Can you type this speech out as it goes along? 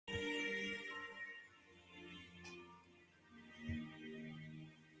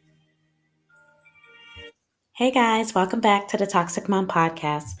Hey guys, welcome back to the Toxic Mom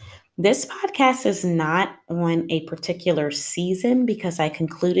Podcast. This podcast is not on a particular season because I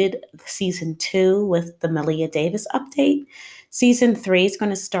concluded season 2 with the Malia Davis update. Season 3 is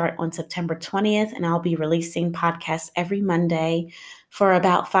going to start on September 20th, and I'll be releasing podcasts every Monday for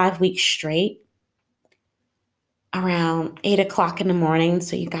about 5 weeks straight around 8 o'clock in the morning.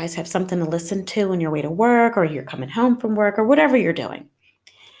 So you guys have something to listen to on your way to work or you're coming home from work or whatever you're doing.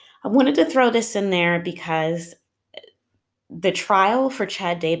 I wanted to throw this in there because the trial for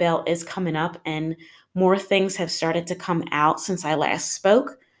Chad Daybell is coming up, and more things have started to come out since I last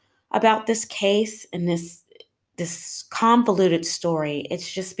spoke about this case and this convoluted story.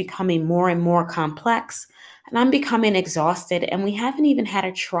 It's just becoming more and more complex, and I'm becoming exhausted. And we haven't even had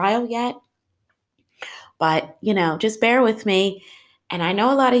a trial yet, but just bear with me. And I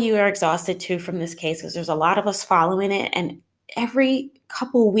know a lot of you are exhausted too from this case because there's a lot of us following it, and every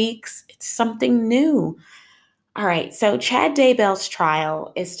couple weeks it's something new. All right, so Chad Daybell's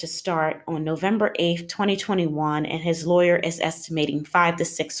trial is to start on November 8th, 2021, and his lawyer is estimating 5 to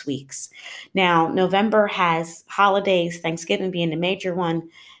 6 weeks. Now, November has holidays, Thanksgiving being the major one,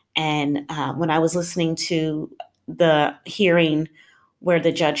 and when I was listening to the hearing where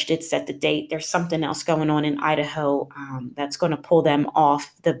the judge did set the date, there's something else going on in Idaho that's going to pull them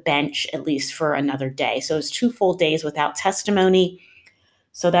off the bench at least for another day. So it's 2 full days without testimony.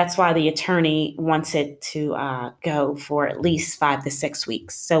 So that's why the attorney wants it to go for at least 5 to 6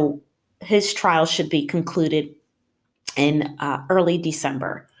 weeks. So his trial should be concluded in early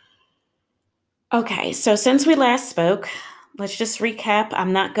December. Okay, so since we last spoke, let's just recap.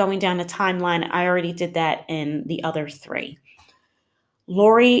 I'm not going down the timeline. I already did that in the other 3.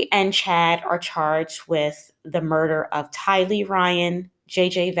 Lori and Chad are charged with the murder of Tylee Ryan,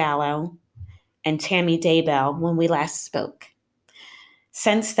 JJ Vallow, and Tammy Daybell when we last spoke.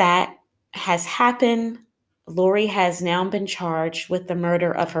 Since that has happened, Lori has now been charged with the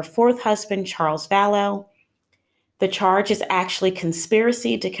murder of her 4th husband, Charles Vallow. The charge is actually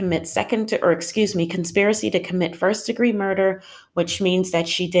conspiracy to commit first-degree murder, which means that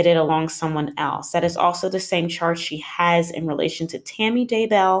she did it along someone else. That is also the same charge she has in relation to Tammy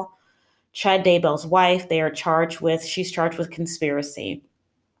Daybell, Chad Daybell's wife. She's charged with conspiracy.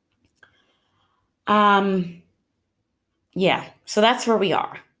 Yeah, so that's where we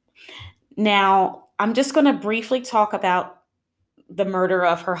are. Now, I'm just going to briefly talk about the murder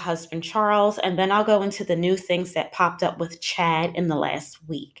of her husband, Charles, and then I'll go into the new things that popped up with Chad in the last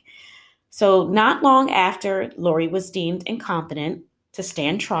week. So not long after Lori was deemed incompetent to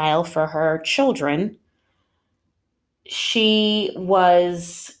stand trial for her children, she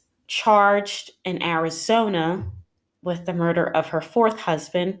was charged in Arizona with the murder of her 4th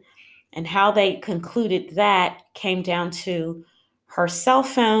husband, and how they concluded that came down to her cell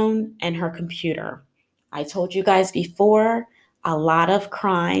phone and her computer. I told you guys before, a lot of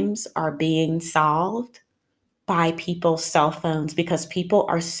crimes are being solved by people's cell phones because people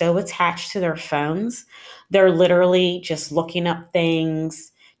are so attached to their phones. They're literally just looking up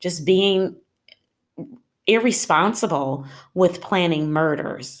things, just being irresponsible with planning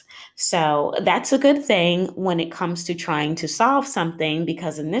murders. So that's a good thing when it comes to trying to solve something,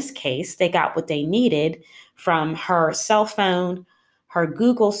 because in this case, they got what they needed from her cell phone, her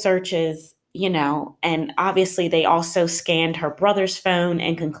Google searches, and obviously they also scanned her brother's phone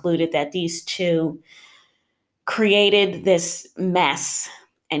and concluded that these two created this mess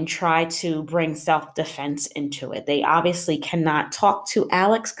and tried to bring self-defense into it. They obviously cannot talk to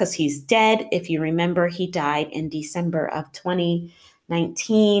Alex because he's dead. If you remember, he died in December of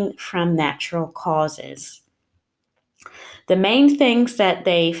 2019 from natural causes. The main things that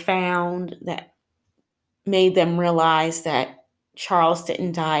they found that made them realize that Charles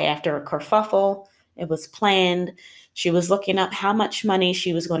didn't die after a kerfuffle. It was planned. She was looking up how much money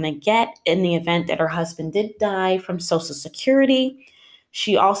she was going to get in the event that her husband did die from Social Security.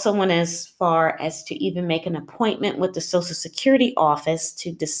 She also went as far as to even make an appointment with the Social Security office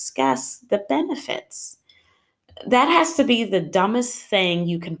to discuss the benefits. That has to be the dumbest thing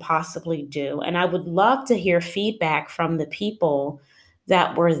you can possibly do. And I would love to hear feedback from the people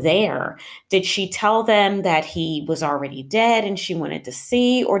that were there. Did she tell them that he was already dead and she wanted to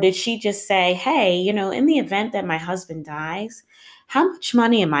see? Or did she just say, hey, in the event that my husband dies, how much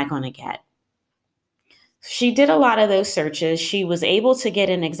money am I going to get? She did a lot of those searches. She was able to get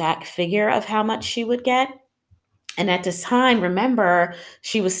an exact figure of how much she would get. And at this time, remember,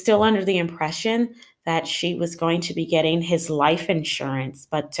 she was still under the impression that she was going to be getting his life insurance.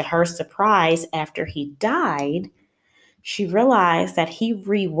 But to her surprise, after he died, she realized that he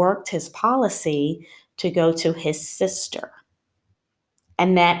reworked his policy to go to his sister.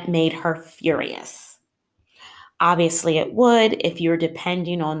 And that made her furious. Obviously, it would if you're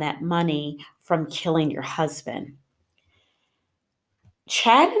depending on that money from killing your husband.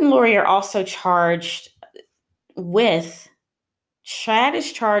 Chad and Lori are also charged with Chad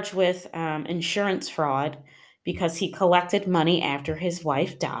is charged with insurance fraud because he collected money after his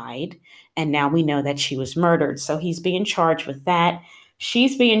wife died, and now we know that she was murdered. So he's being charged with that.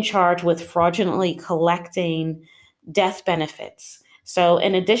 She's being charged with fraudulently collecting death benefits. So,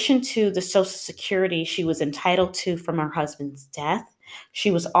 in addition to the Social Security she was entitled to from her husband's death,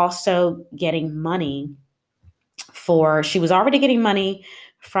 she was also getting money she was already getting money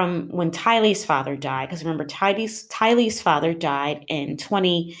from when Tylee's father died. Because remember, Tylee's father died in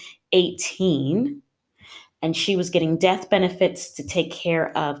 2018, and she was getting death benefits to take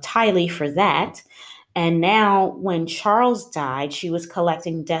care of Tylee for that. And now, when Charles died, she was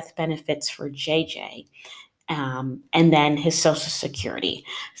collecting death benefits for JJ, and then his Social Security.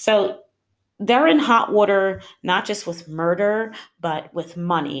 So they're in hot water, not just with murder, but with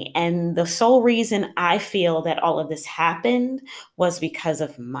money. And the sole reason I feel that all of this happened was because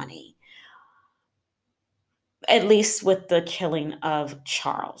of money, at least with the killing of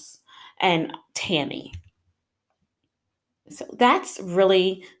Charles and Tammy. So that's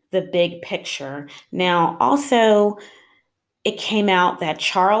really the big picture. Now, also, it came out that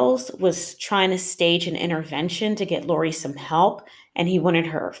Charles was trying to stage an intervention to get Lori some help, and he wanted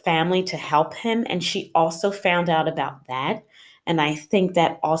her family to help him. And she also found out about that. And I think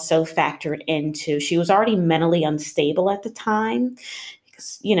that also factored into, she was already mentally unstable at the time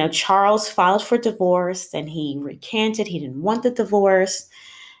because, Charles filed for divorce and he recanted. He didn't want the divorce.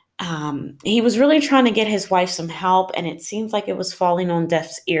 He was really trying to get his wife some help, and it seems like it was falling on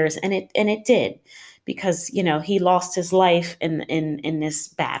deaf ears, and it did, because he lost his life in this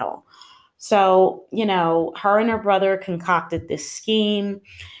battle. So her and her brother concocted this scheme.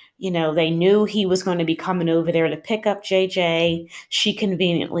 They knew he was going to be coming over there to pick up JJ. She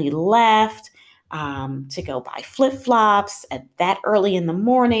conveniently left to go buy flip flops at that early in the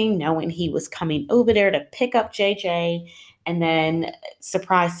morning, knowing he was coming over there to pick up JJ. And then,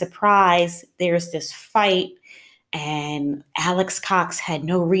 surprise, surprise, there's this fight, and Alex Cox had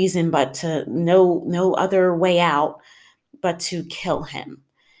no reason but to no other way out but to kill him.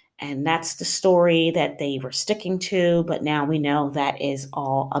 And that's the story that they were sticking to, but now we know that is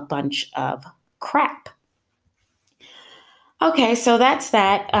all a bunch of crap. Okay, so that's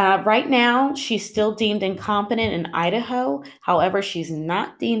that. Right now, she's still deemed incompetent in Idaho. However, she's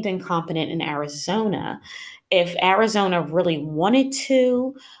not deemed incompetent in Arizona. If Arizona really wanted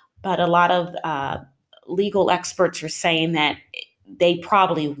to, but a lot of legal experts are saying that they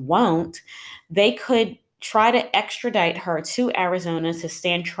probably won't, they could try to extradite her to Arizona to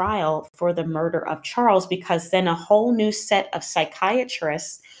stand trial for the murder of Charles, because then a whole new set of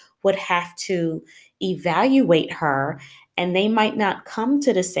psychiatrists would have to evaluate her, and they might not come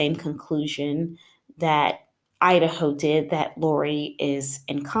to the same conclusion that Idaho did, that Lori is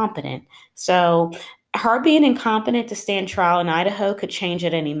incompetent. So her being incompetent to stand trial in Idaho could change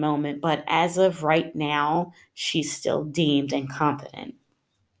at any moment, but as of right now, she's still deemed incompetent.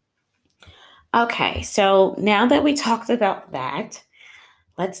 Okay, so now that we talked about that,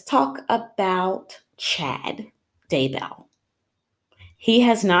 let's talk about Chad Daybell. He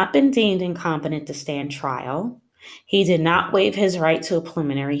has not been deemed incompetent to stand trial. He did not waive his right to a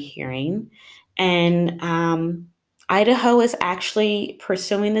preliminary hearing. And Idaho is actually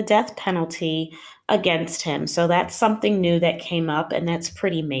pursuing the death penalty against him. So that's something new that came up, and that's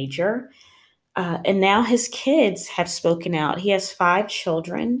pretty major. And now his kids have spoken out. He has 5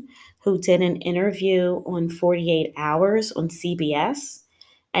 children who did an interview on 48 Hours on CBS,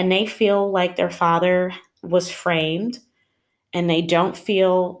 and they feel like their father was framed, and they don't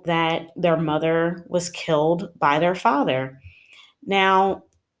feel that their mother was killed by their father. Now,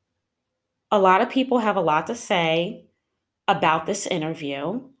 a lot of people have a lot to say about this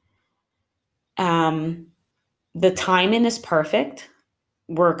interview. The timing is perfect.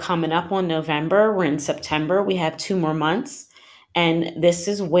 We're coming up on November. We're in September. We have 2 more months. And this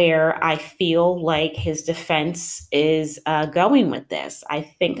is where I feel like his defense is going with this. I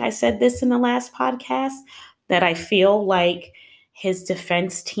think I said this in the last podcast, that I feel like his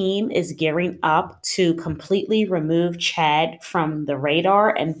defense team is gearing up to completely remove Chad from the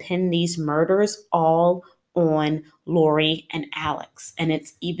radar and pin these murders all on Lori and Alex. And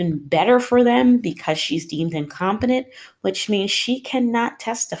it's even better for them because she's deemed incompetent, which means she cannot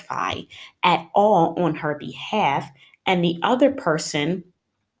testify at all on her behalf. And the other person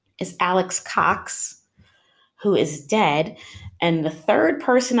is Alex Cox, who is dead. And the third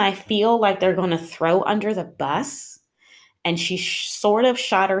person I feel like they're going to throw under the bus, and she sort of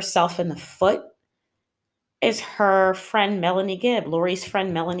shot herself in the foot, is her friend Melanie Gibb, Lori's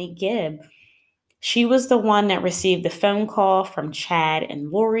friend Melanie Gibb. She was the one that received the phone call from Chad and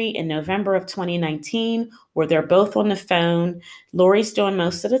Lori in November of 2019, where they're both on the phone. Lori's doing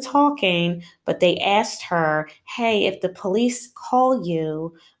most of the talking, but they asked her, hey, if the police call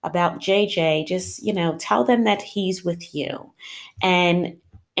you about JJ, just, tell them that he's with you. And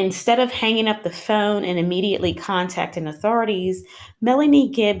instead of hanging up the phone and immediately contacting authorities, Melanie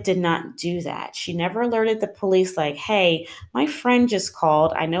Gibb did not do that. She never alerted the police, like, hey, my friend just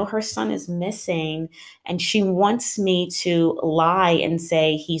called. I know her son is missing, and she wants me to lie and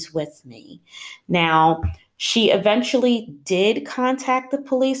say he's with me. Now, she eventually did contact the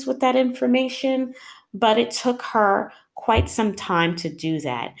police with that information, but it took her quite some time to do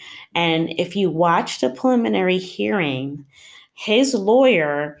that. And if you watch the preliminary hearing, his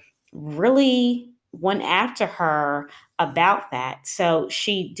lawyer really went after her about that. So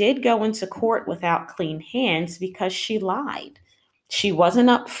she did go into court without clean hands because she lied. She wasn't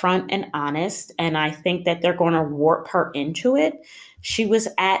upfront and honest, and I think that they're going to warp her into it. She was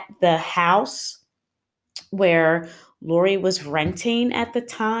at the house where Lori was renting at the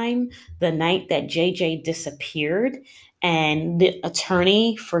time, the night that JJ disappeared. And the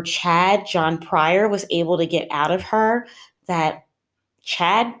attorney for Chad, John Pryor, was able to get out of her that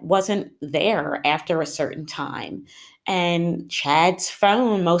Chad wasn't there after a certain time. And Chad's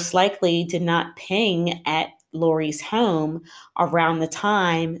phone most likely did not ping at Lori's home around the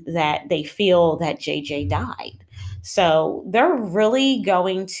time that they feel that JJ died. So they're really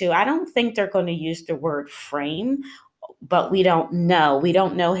going to, I don't think they're going to use the word frame, but we don't know. We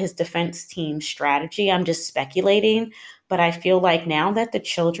don't know his defense team's strategy. I'm just speculating. But I feel like now that the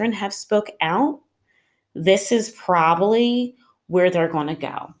children have spoke out, this is probably where they're going to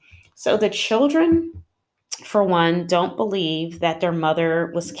go. So the children, for one, don't believe that their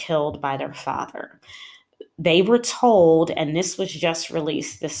mother was killed by their father. They were told, and this was just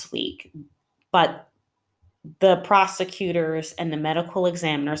released this week, but the prosecutors and the medical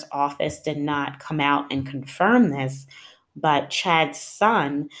examiner's office did not come out and confirm this. But Chad's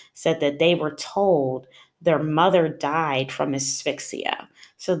son said that they were told their mother died from asphyxia.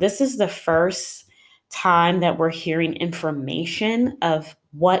 So this is the first time that we're hearing information of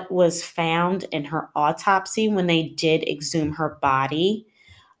what was found in her autopsy when they did exhume her body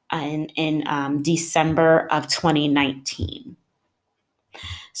in December of 2019.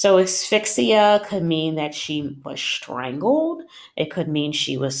 So asphyxia could mean that she was strangled. It could mean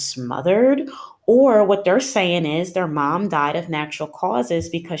she was smothered. Or what they're saying is their mom died of natural causes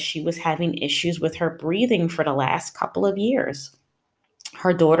because she was having issues with her breathing for the last couple of years.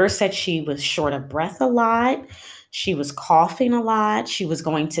 Her daughter said she was short of breath a lot. She was coughing a lot. She was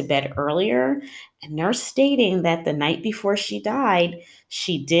going to bed earlier. And they're stating that the night before she died,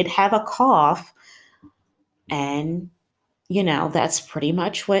 she did have a cough. And, that's pretty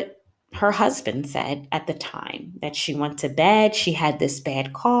much what her husband said at the time, that she went to bed, she had this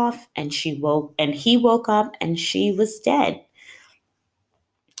bad cough, and he woke up and she was dead.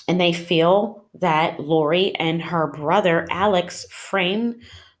 And they feel that Lori and her brother, Alex, framed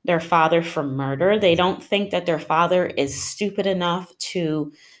their father for murder. They don't think that their father is stupid enough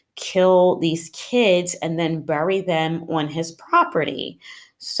to kill these kids and then bury them on his property.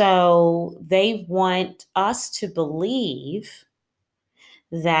 So they want us to believe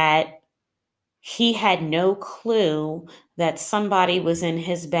that he had no clue that somebody was in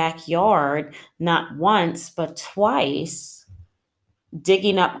his backyard, not once, but twice,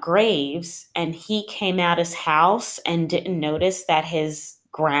 digging up graves, and he came out his house and didn't notice that his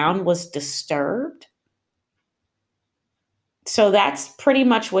ground was disturbed. So that's pretty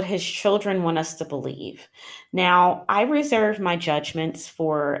much what his children want us to believe. Now, I reserve my judgments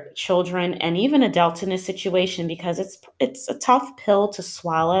for children and even adults in this situation because it's a tough pill to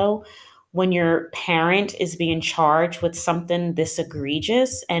swallow when your parent is being charged with something this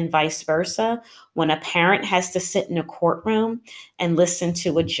egregious, and vice versa. When a parent has to sit in a courtroom and listen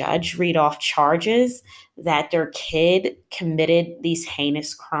to a judge read off charges that their kid committed these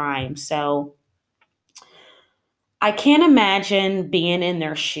heinous crimes. So I can't imagine being in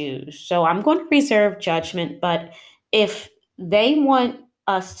their shoes. So I'm going to reserve judgment. But if they want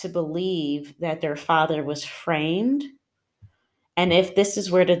us to believe that their father was framed, and if this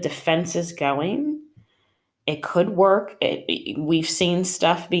is where the defense is going, it could work. We've seen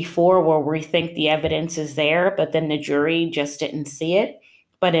stuff before where we think the evidence is there, but then the jury just didn't see it.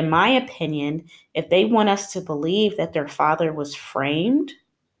 But in my opinion, if they want us to believe that their father was framed,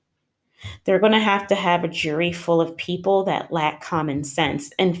 they're going to have a jury full of people that lack common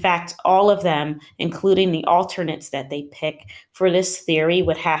sense. In fact, all of them, including the alternates that they pick for this theory,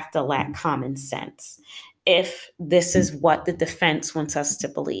 would have to lack common sense. if this is what the defense wants us to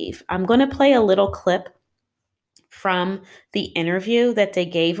believe. I'm going to play a little clip from the interview that they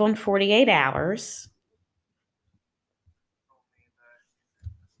gave on 48 Hours.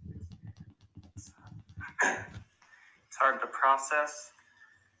 It's hard to process,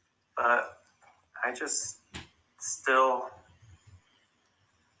 but I just still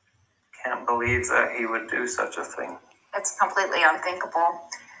can't believe that he would do such a thing. It's completely unthinkable.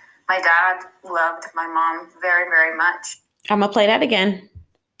 My dad loved my mom very, very much. I'm going to play that again.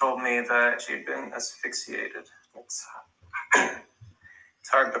 Told me that she'd been asphyxiated. It's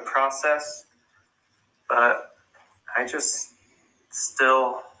hard to process, but I just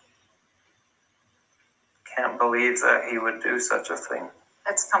still can't believe that he would do such a thing.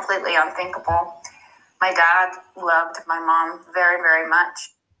 It's completely unthinkable. My dad loved my mom very, very much.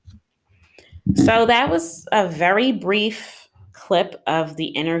 So that was a very brief clip of the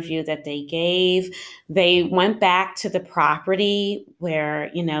interview that they gave. They went back to the property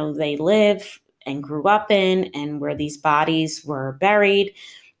where, they live and grew up in and where these bodies were buried.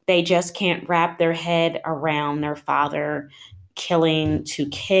 They just can't wrap their head around their father killing two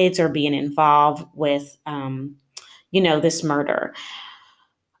kids or being involved with, this murder.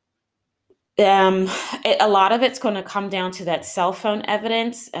 A lot of it's going to come down to that cell phone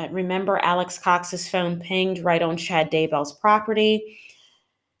evidence. Remember, Alex Cox's phone pinged right on Chad Daybell's property.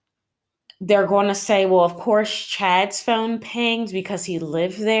 They're going to say, well, of course, Chad's phone pinged because he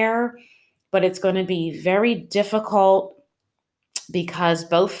lived there, but it's going to be very difficult because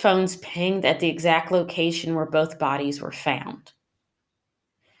both phones pinged at the exact location where both bodies were found.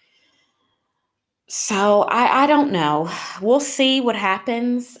 So I don't know. We'll see what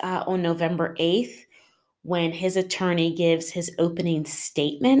happens on November 8th when his attorney gives his opening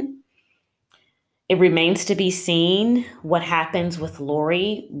statement. It remains to be seen what happens with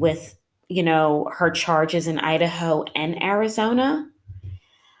Lori with, her charges in Idaho and Arizona.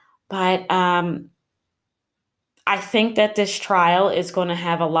 But I think that this trial is going to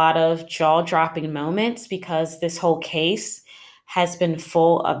have a lot of jaw-dropping moments because this whole case has been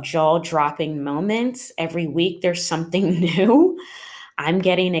full of jaw-dropping moments. Every week there's something new. I'm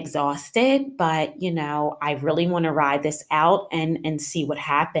getting exhausted, but I really want to ride this out and see what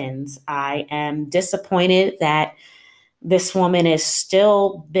happens. I am disappointed that this woman is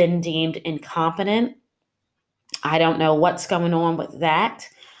still been deemed incompetent. I don't know what's going on with that.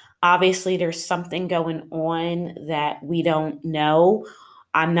 Obviously, there's something going on that we don't know.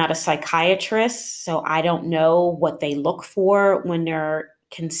 I'm not a psychiatrist, so I don't know what they look for when they're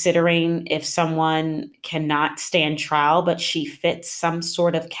considering if someone cannot stand trial, but she fits some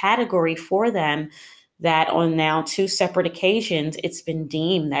sort of category for them that on now two separate occasions, it's been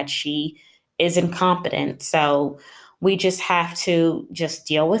deemed that she is incompetent. So we just have to just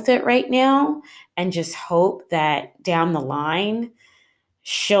deal with it right now and just hope that down the line,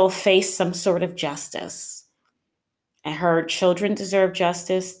 she'll face some sort of justice. And her children deserve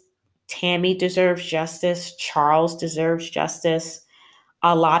justice. Tammy deserves justice. Charles deserves justice.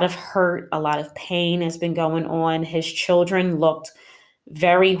 A lot of hurt, a lot of pain has been going on. His children looked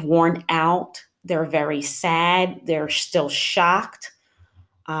very worn out. They're very sad. They're still shocked.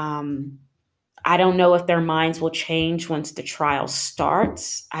 I don't know if their minds will change once the trial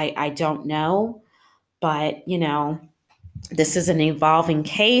starts. I don't know. But, this is an evolving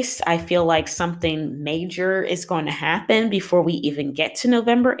case. I feel like something major is going to happen before we even get to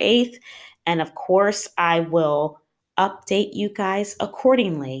November 8th. And of course, I will update you guys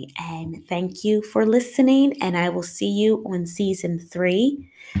accordingly. And thank you for listening. And I will see you on season 3.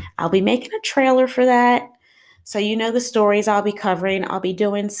 I'll be making a trailer for that. So you know the stories I'll be covering. I'll be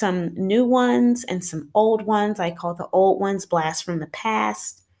doing some new ones and some old ones. I call the old ones Blast from the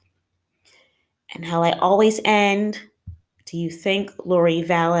Past. And how I always end, do you think Lori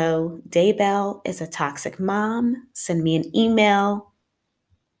Vallow Daybell is a toxic mom? Send me an email,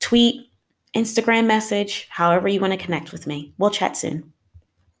 tweet, Instagram message, however you want to connect with me. We'll chat soon.